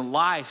and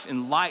life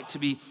and light to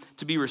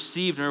be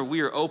received whenever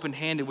we are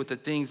open-handed with the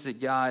things that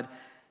God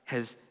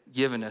has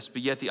given us.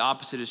 But yet the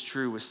opposite is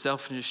true. With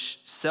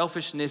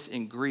selfishness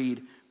and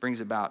greed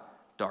brings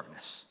about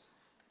darkness.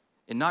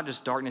 And not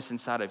just darkness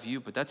inside of you,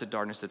 but that's a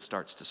darkness that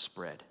starts to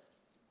spread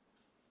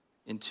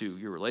into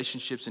your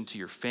relationships, into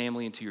your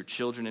family, into your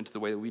children, into the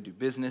way that we do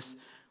business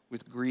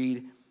with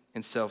greed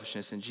and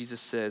selfishness. And Jesus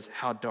says,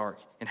 how dark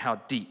and how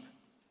deep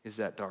is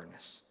that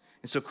darkness?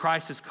 And so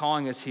Christ is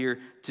calling us here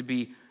to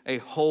be a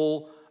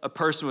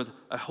person with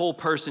a whole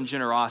person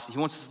generosity. He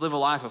wants us to live a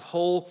life of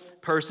whole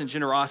person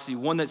generosity,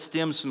 one that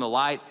stems from the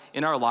light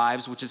in our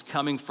lives, which is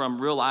coming from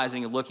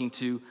realizing and looking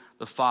to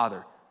the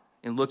Father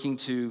and looking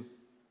to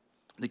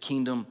the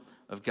kingdom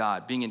of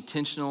God, being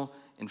intentional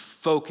and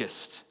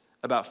focused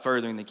about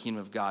furthering the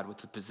kingdom of God with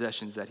the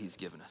possessions that he's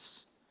given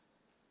us.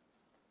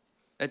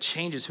 That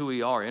changes who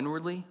we are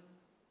inwardly,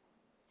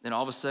 then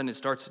all of a sudden it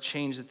starts to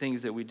change the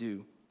things that we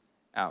do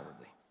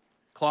outwardly.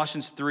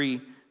 Colossians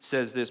 3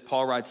 says this,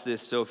 Paul writes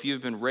this, so if you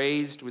have been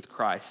raised with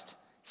Christ,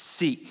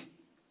 seek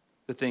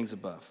the things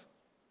above,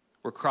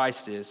 where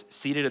Christ is,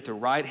 seated at the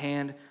right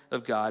hand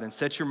of God, and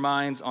set your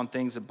minds on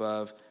things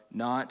above,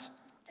 not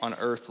on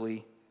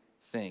earthly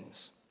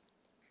things.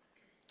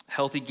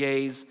 Healthy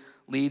gaze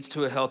leads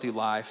to a healthy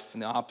life,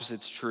 and the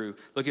opposite's true.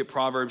 Look at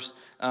Proverbs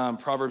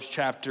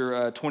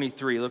chapter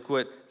 23. Look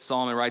what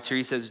Solomon writes here.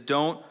 He says,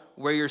 don't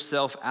wear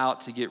yourself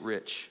out to get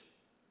rich,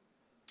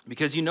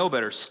 because you know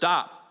better.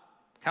 Stop.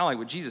 Kind of like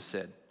what Jesus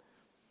said.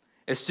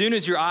 As soon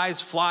as your eyes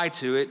fly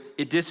to it,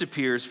 it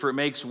disappears, for it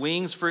makes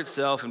wings for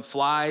itself and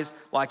flies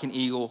like an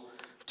eagle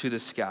to the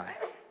sky.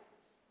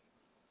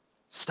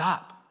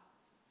 Stop.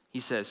 He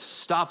says,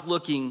 stop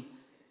looking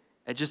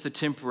at just the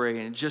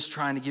temporary and just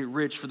trying to get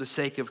rich for the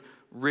sake of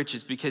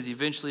riches, because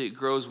eventually it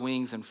grows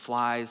wings and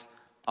flies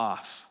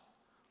off,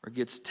 or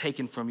gets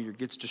taken from you, or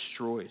gets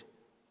destroyed,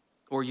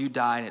 or you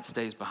die and it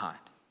stays behind.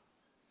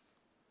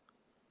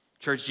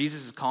 Church,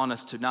 Jesus is calling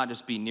us to not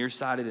just be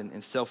nearsighted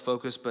and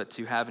self-focused, but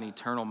to have an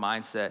eternal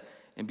mindset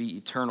and be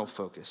eternal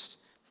focused,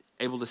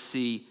 able to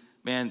see,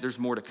 man, there's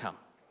more to come.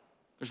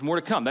 There's more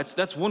to come.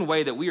 That's one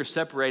way that we are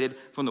separated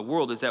from the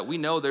world, is that we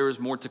know there is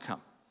more to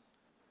come.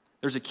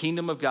 There's a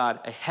kingdom of God,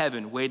 a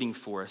heaven waiting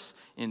for us,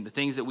 and the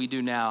things that we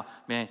do now,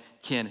 man,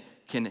 can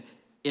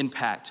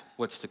impact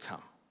what's to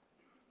come.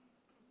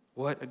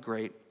 What a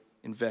great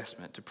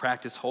investment to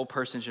practice whole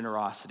person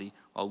generosity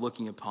while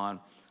looking upon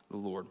the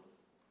Lord.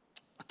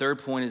 The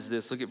third point is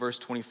this. Look at verse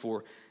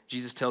 24.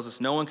 Jesus tells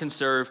us no one can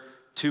serve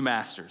two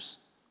masters,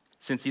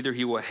 since either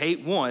he will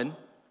hate one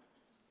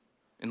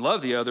and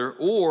love the other,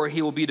 or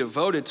he will be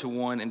devoted to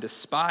one and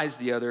despise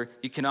the other.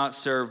 You cannot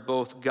serve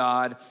both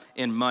God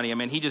and money. I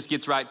mean, he just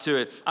gets right to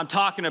it. I'm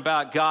talking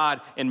about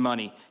God and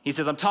money. He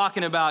says, I'm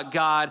talking about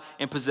God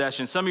and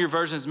possession. Some of your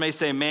versions may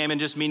say mammon,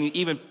 just meaning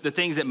even the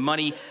things that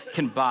money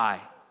can buy.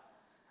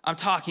 I'm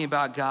talking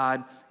about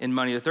God and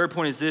money. The third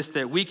point is this,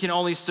 that we can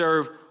only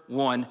serve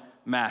one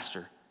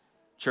master.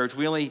 Church,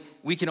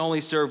 we can only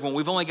serve one.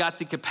 We've only got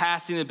the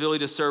capacity and the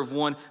ability to serve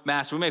one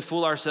master. We may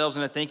fool ourselves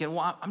into thinking,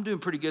 well, I'm doing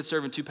pretty good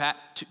serving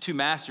two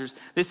masters.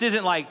 This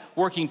isn't like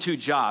working two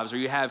jobs or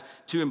you have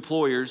two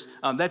employers.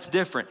 That's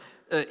different.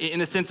 In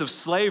the sense of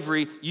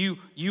slavery,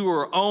 you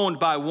are owned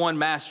by one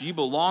master. You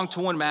belong to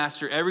one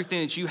master.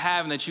 Everything that you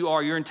have and that you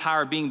are, your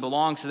entire being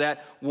belongs to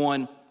that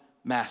one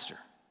master.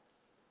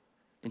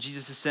 And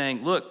Jesus is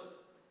saying, look,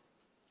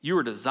 we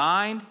are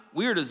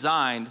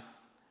designed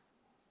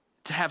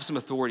to have some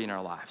authority in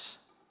our lives.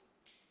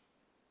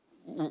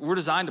 We're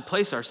designed to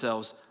place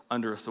ourselves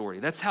under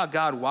authority. That's how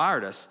God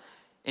wired us.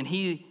 And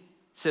he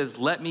says,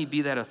 let me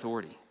be that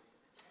authority.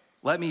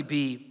 Let me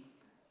be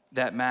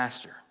that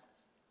master.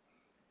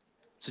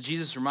 So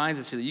Jesus reminds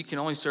us here that you can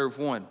only serve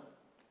one.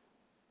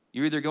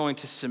 You're either going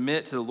to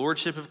submit to the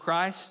lordship of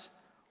Christ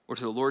or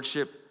to the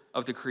lordship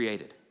of the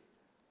created.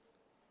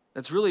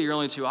 That's really your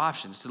only two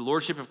options, to the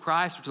lordship of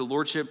Christ or to the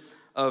lordship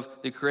of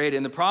the created.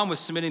 And the problem with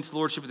submitting to the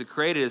lordship of the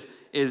created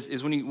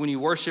is when you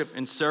worship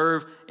and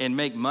serve and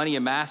make money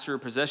a master, or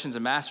possessions a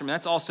master, I mean,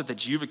 that's all stuff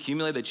that you've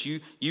accumulated, that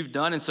you've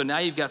done. And so now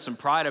you've got some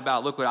pride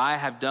about, look what I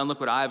have done,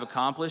 look what I have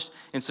accomplished.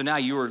 And so now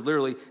you are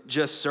literally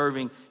just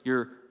serving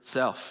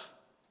yourself.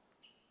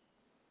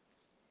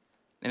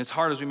 And as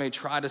hard as we may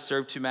try to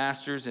serve two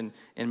masters, and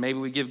maybe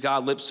we give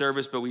God lip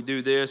service, but we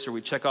do this, or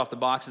we check off the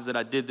boxes that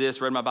I did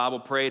this, read my Bible,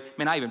 prayed,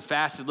 man, I even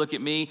fasted, look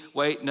at me,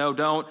 wait, no,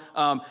 don't.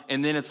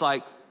 And then it's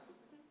like,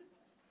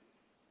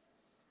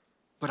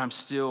 but I'm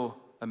still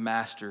a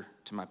master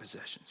to my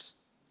possessions.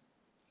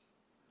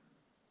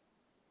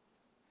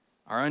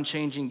 Our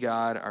unchanging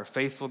God, our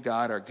faithful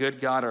God, our good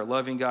God, our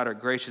loving God, our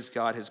gracious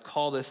God has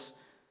called us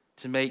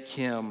to make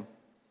him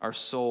our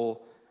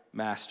sole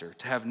master,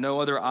 to have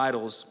no other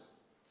idols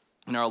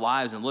in our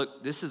lives. And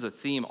look, this is a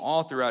theme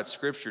all throughout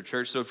Scripture,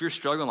 church. So if you're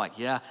struggling like,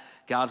 yeah,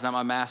 God's not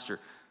my master,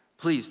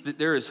 please,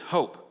 there is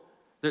hope.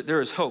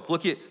 There is hope.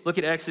 Look at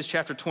Exodus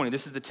chapter 20.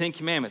 This is the 10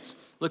 Commandments.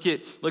 Look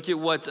at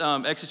what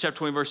Exodus chapter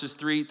 20 verses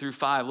 3 through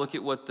 5. Look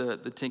at what the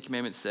 10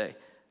 Commandments say.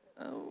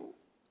 Oh,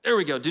 there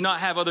we go. Do not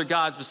have other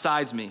gods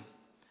besides me.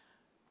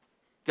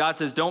 God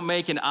says, don't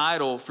make an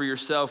idol for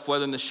yourself,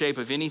 whether in the shape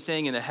of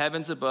anything in the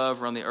heavens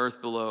above or on the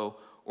earth below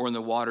or in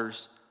the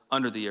waters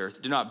under the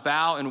earth. Do not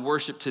bow and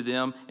worship to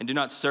them and do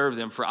not serve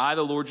them, for I,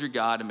 the Lord your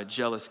God, am a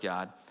jealous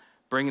God,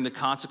 bringing the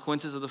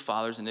consequences of the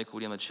father's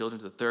iniquity on the children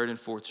to the third and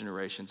fourth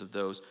generations of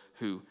those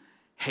who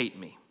hate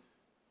me.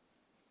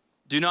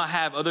 Do not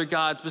have other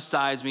gods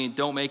besides me, and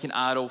don't make an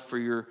idol for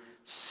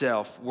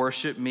yourself.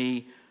 Worship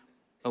me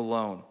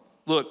alone.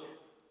 Look,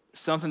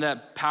 something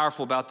that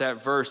powerful about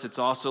that verse that's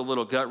also a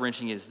little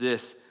gut-wrenching is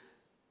this.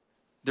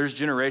 There's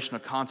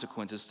generational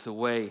consequences to the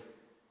way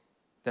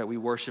that we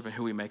worship and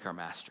who we make our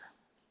master.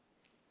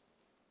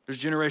 There's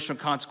generational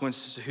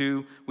consequences to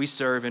who we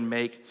serve and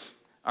make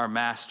our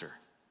master.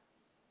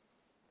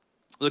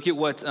 Look at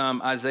what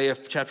Isaiah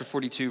chapter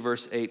 42,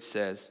 verse 8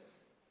 says.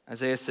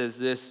 Isaiah says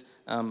this,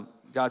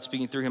 God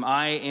speaking through him,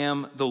 I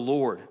am the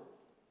Lord.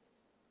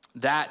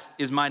 That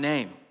is my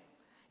name.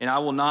 And I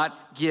will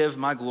not give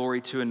my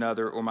glory to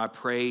another or my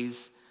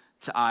praise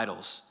to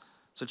idols.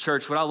 So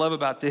church, what I love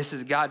about this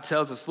is God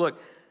tells us,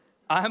 look,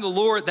 I am the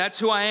Lord. That's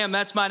who I am.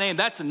 That's my name.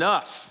 That's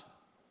enough.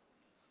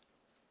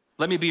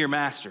 Let me be your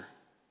master.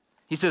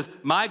 He says,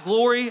 my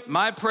glory,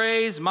 my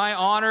praise, my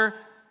honor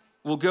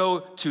will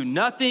go to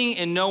nothing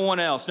and no one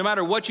else. No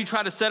matter what you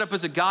try to set up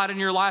as a God in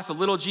your life, a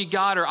little g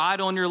God or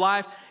idol in your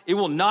life, it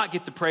will not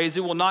get the praise.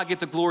 It will not get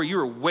the glory. You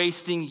are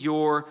wasting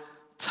your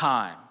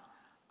time.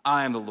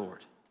 I am the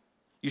Lord.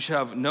 You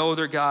shall have no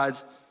other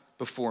gods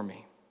before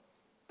me.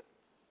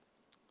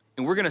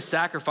 And we're going to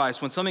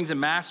sacrifice. When something's a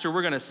master,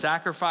 we're going to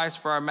sacrifice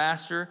for our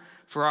master,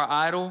 for our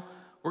idol.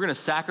 We're going to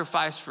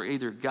sacrifice for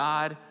either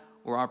God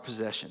or our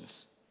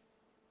possessions.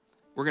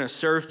 We're going to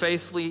serve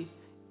faithfully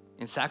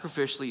and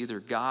sacrificially either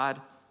God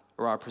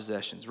or our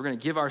possessions. We're going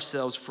to give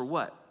ourselves for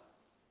what?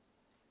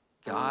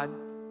 God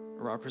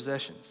or our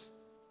possessions.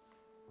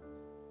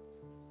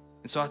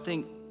 And so I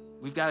think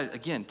we've got to,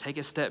 again, take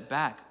a step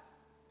back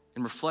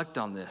and reflect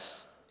on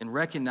this and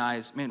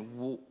recognize,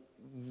 man,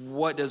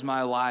 what does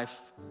my life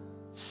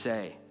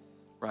say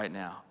right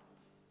now?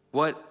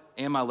 What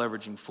am I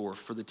leveraging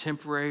for the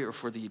temporary or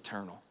for the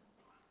eternal?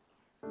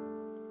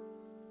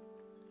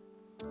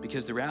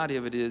 Because the reality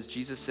of it is,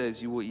 Jesus says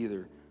you will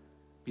either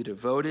be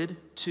devoted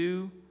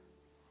to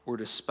or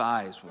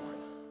despise one.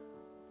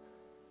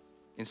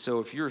 And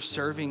so if you're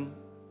serving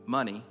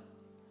money,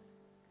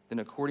 then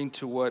according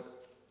to what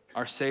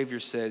our Savior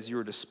says, you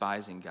are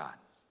despising God.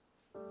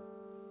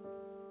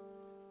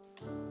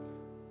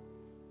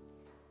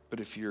 But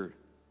if you're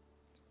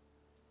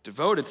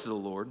devoted to the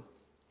Lord,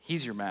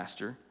 he's your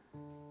master,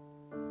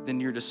 then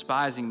you're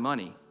despising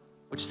money,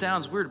 which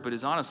sounds weird, but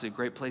is honestly a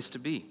great place to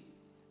be,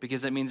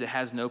 because that means it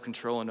has no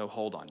control and no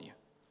hold on you.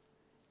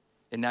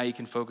 And now you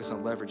can focus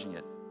on leveraging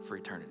it for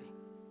eternity.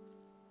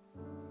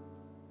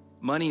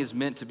 Money is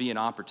meant to be an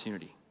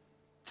opportunity.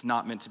 It's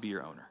not meant to be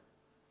your owner.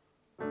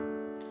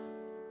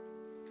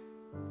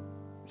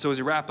 So as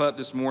we wrap up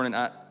this morning,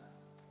 I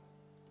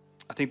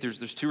think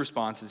there's two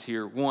responses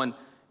here. One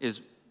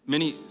is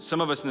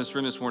some of us in this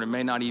room this morning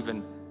may not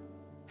even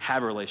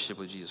have a relationship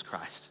with Jesus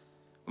Christ.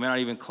 We may not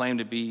even claim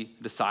to be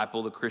a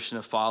disciple, a Christian,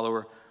 a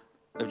follower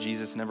of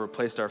Jesus, and never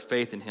placed our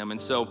faith in him. And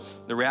so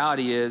the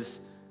reality is,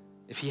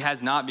 if he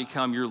has not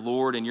become your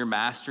Lord and your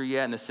master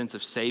yet in the sense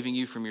of saving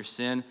you from your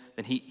sin,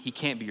 then he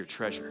can't be your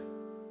treasure.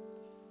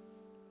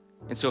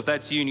 And so if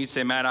that's you and you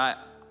say, Matt,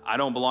 I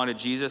don't belong to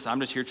Jesus, I'm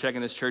just here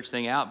checking this church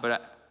thing out,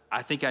 but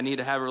I think I need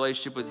to have a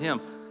relationship with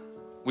him.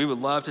 We would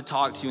love to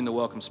talk to you in the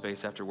welcome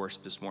space after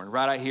worship this morning.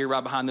 Right out here,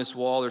 right behind this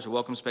wall, there's a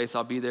welcome space.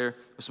 I'll be there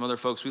with some other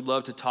folks. We'd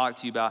love to talk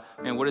to you about,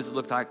 man, what does it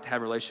look like to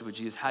have a relationship with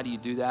Jesus? How do you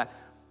do that?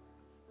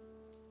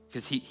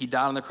 Because he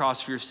died on the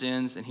cross for your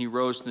sins and he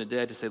rose from the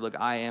dead to say, look,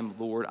 I am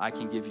Lord. I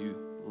can give you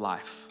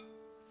life.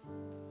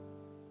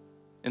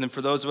 And then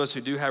for those of us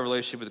who do have a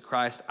relationship with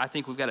Christ, I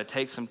think we've got to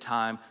take some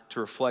time to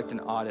reflect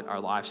and audit our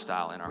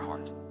lifestyle and our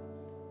heart.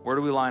 Where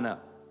do we line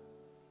up?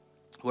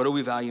 What do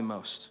we value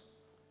most?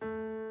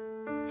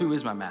 Who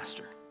is my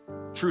master?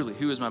 Truly,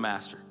 who is my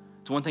master?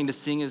 It's one thing to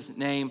sing his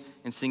name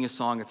and sing his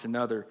song. It's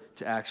another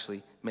to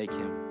actually make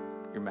him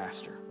your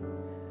master.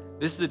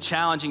 This is a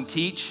challenging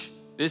teach.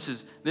 This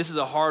is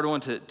a hard one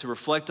to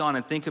reflect on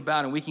and think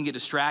about, and we can get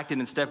distracted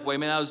and step away.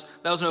 Man,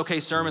 that was an okay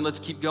sermon. Let's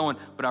keep going.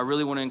 But I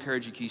really want to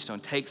encourage you, Keystone,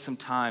 take some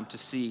time to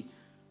see,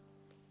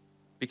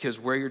 because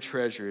where your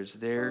treasure is,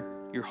 there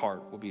your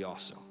heart will be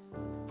also.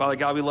 Father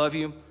God, we love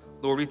you.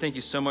 Lord, we thank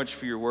you so much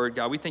for your word.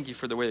 God, we thank you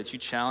for the way that you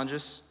challenge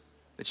us,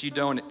 that you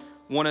don't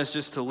want us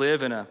just to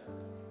live in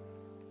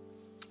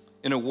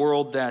a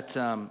world that,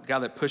 God,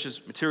 that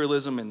pushes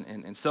materialism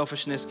and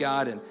selfishness,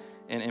 God,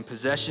 and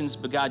possessions.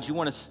 But God, you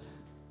want us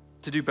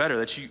to do better,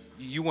 that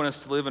you want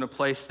us to live in a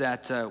place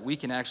that we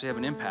can actually have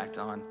an impact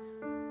on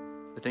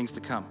the things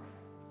to come.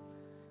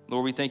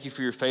 Lord, we thank you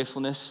for your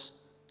faithfulness.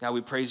 God,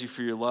 we praise you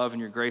for your love and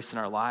your grace in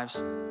our lives.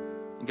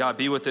 And God,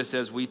 be with us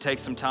as we take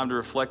some time to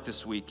reflect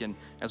this week, and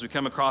as we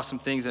come across some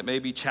things that may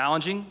be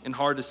challenging and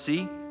hard to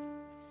see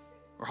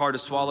or hard to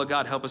swallow.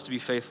 God, help us to be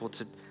faithful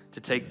to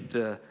take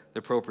the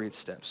appropriate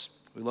steps.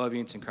 We love you,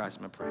 and it's in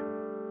Christ's name I pray.